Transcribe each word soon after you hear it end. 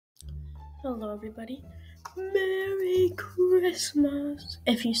Hello, everybody. Merry Christmas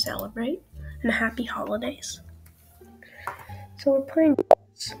if you celebrate, and happy holidays. So we're playing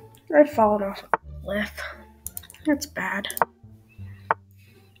this. I've fallen off a cliff. It's bad.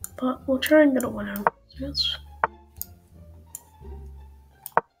 But we'll try and get a win on Christmas.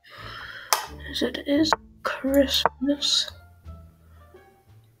 As it is Christmas.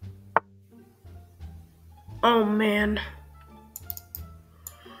 Oh man.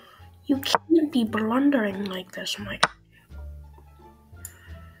 You can't be blundering like this, Mike.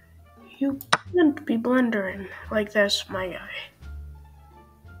 You can't be blundering like this, my guy.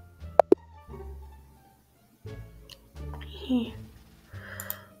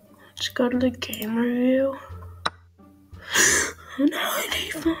 Let's go to the game review.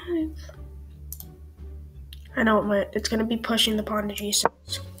 95. I know it's going to be pushing the pawn to g6.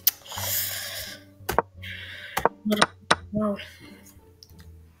 No.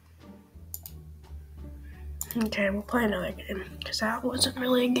 Okay, we'll play another game, because that wasn't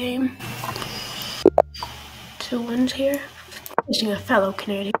really a game. 2 wins here. Facing a fellow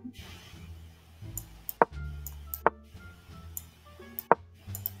Canadian.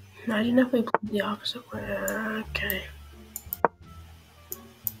 Imagine if we played the opposite way. Okay.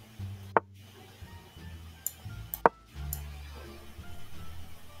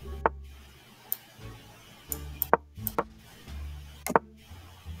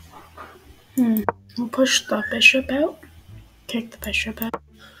 We'll push the bishop out. Kick the bishop out.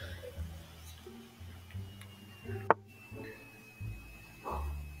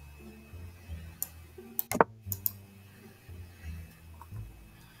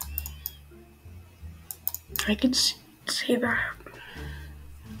 I can see that.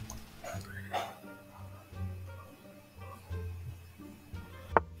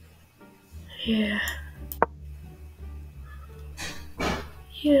 Yeah.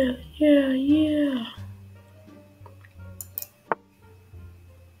 Yeah.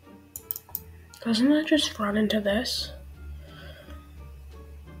 Doesn't that just run into this?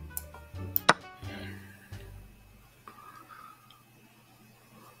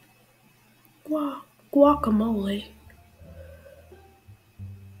 Guacamole.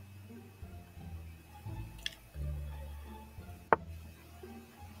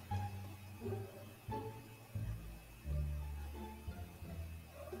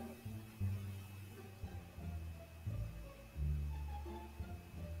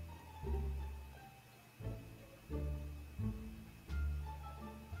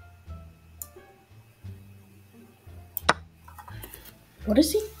 What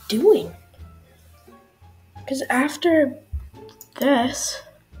is he doing? Because after this,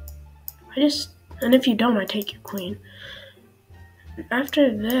 and if you don't, I take your queen.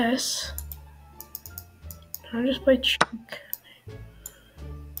 After this, I'll just play check.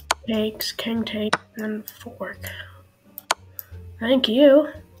 Takes, king take, and then fork. Thank you.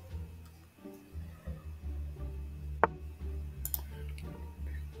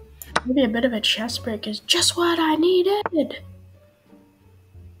 Maybe a bit of a chess break is just what I needed.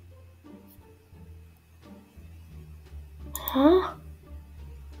 Huh?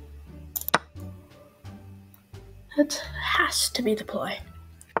 That has to be the play.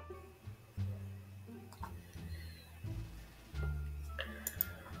 I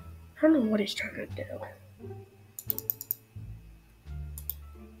don't know what he's trying to do.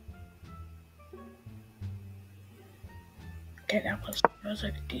 Okay, that was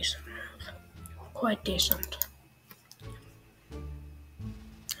a decent move. Quite decent. I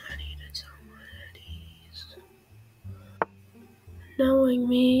needed someone at ease. Knowing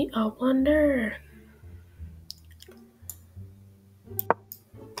me, a wonder.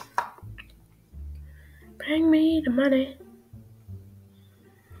 Bring me the money.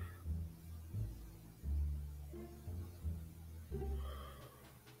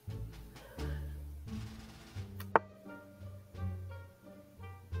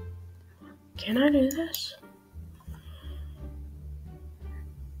 Can I do this?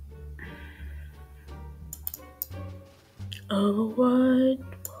 Oh, what?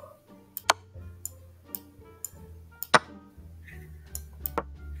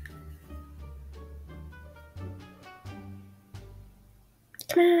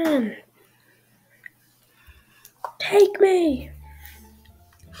 Come on. Take me.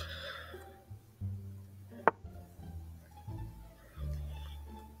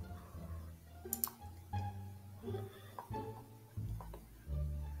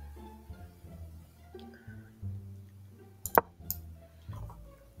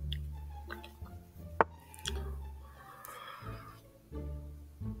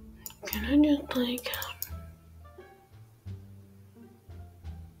 Can I just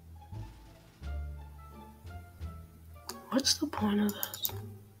What's the point of this?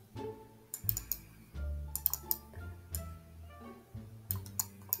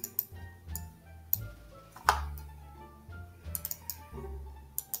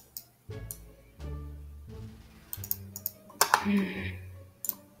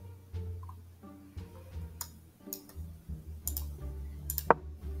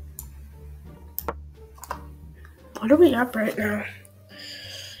 What are we up right now?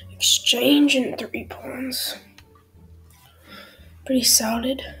 Exchange and 3 pawns. Pretty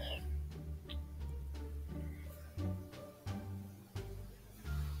solid.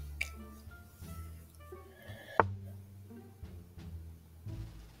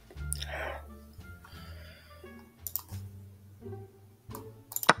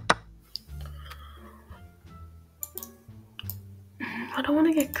 I don't want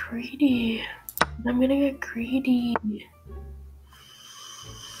to get greedy. I'm gonna get greedy.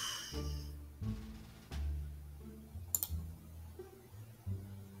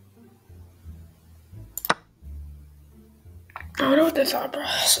 I don't know what the thought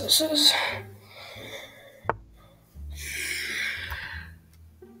process is.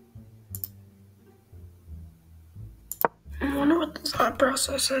 I wonder what the thought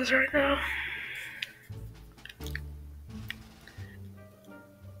process is right now.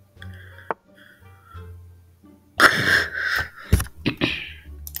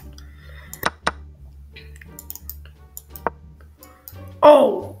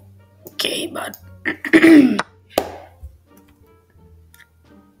 Oh, okay, bud.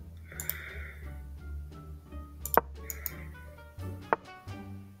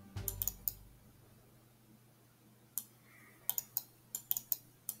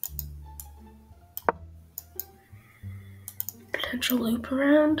 Potential loop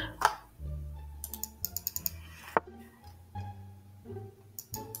around.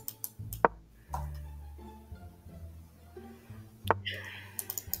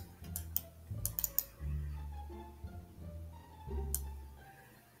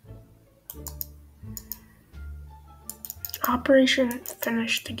 Operation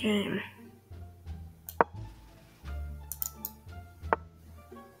finish the game.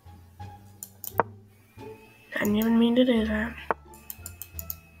 I didn't even mean to do that.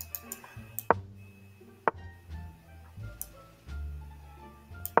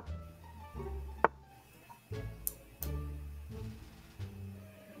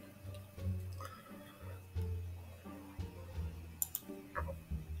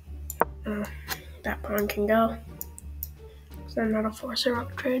 That pawn can go. So I'm not a forcer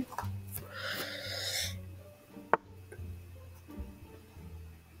up trade.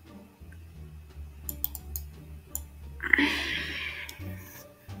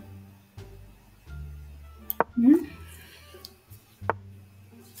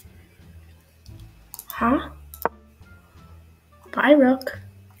 Huh? Bye, rook.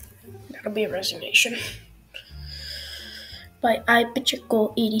 That'll be a resignation. By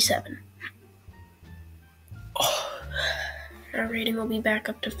iPichico 87. Oh, our rating will be back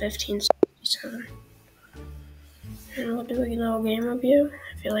up to 1567. And we'll do a little game review.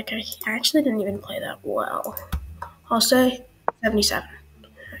 I feel like I actually didn't even play that well. I'll say 77.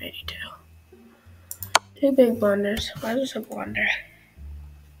 82. 2 big blunders. Why is this a blunder?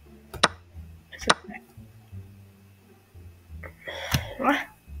 What?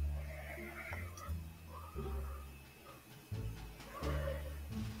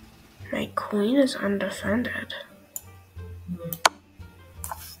 My queen is undefended.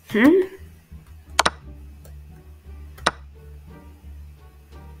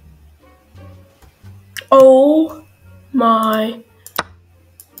 Oh my.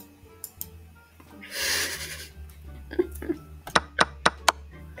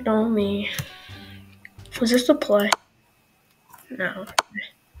 Ignore me. Was this a play? No.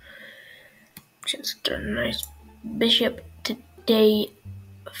 Just a nice bishop to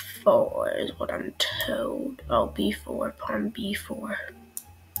d4 is what I'm told. Oh, b4, pawn b4.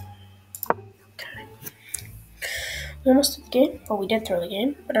 Okay. We almost did the game. Well, we did throw the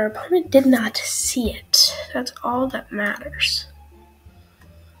game, but our opponent did not see it. That's all that matters.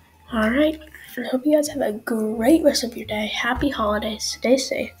 Alright. I hope you guys have a great rest of your day. Happy holidays. Stay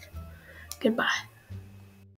safe. Goodbye.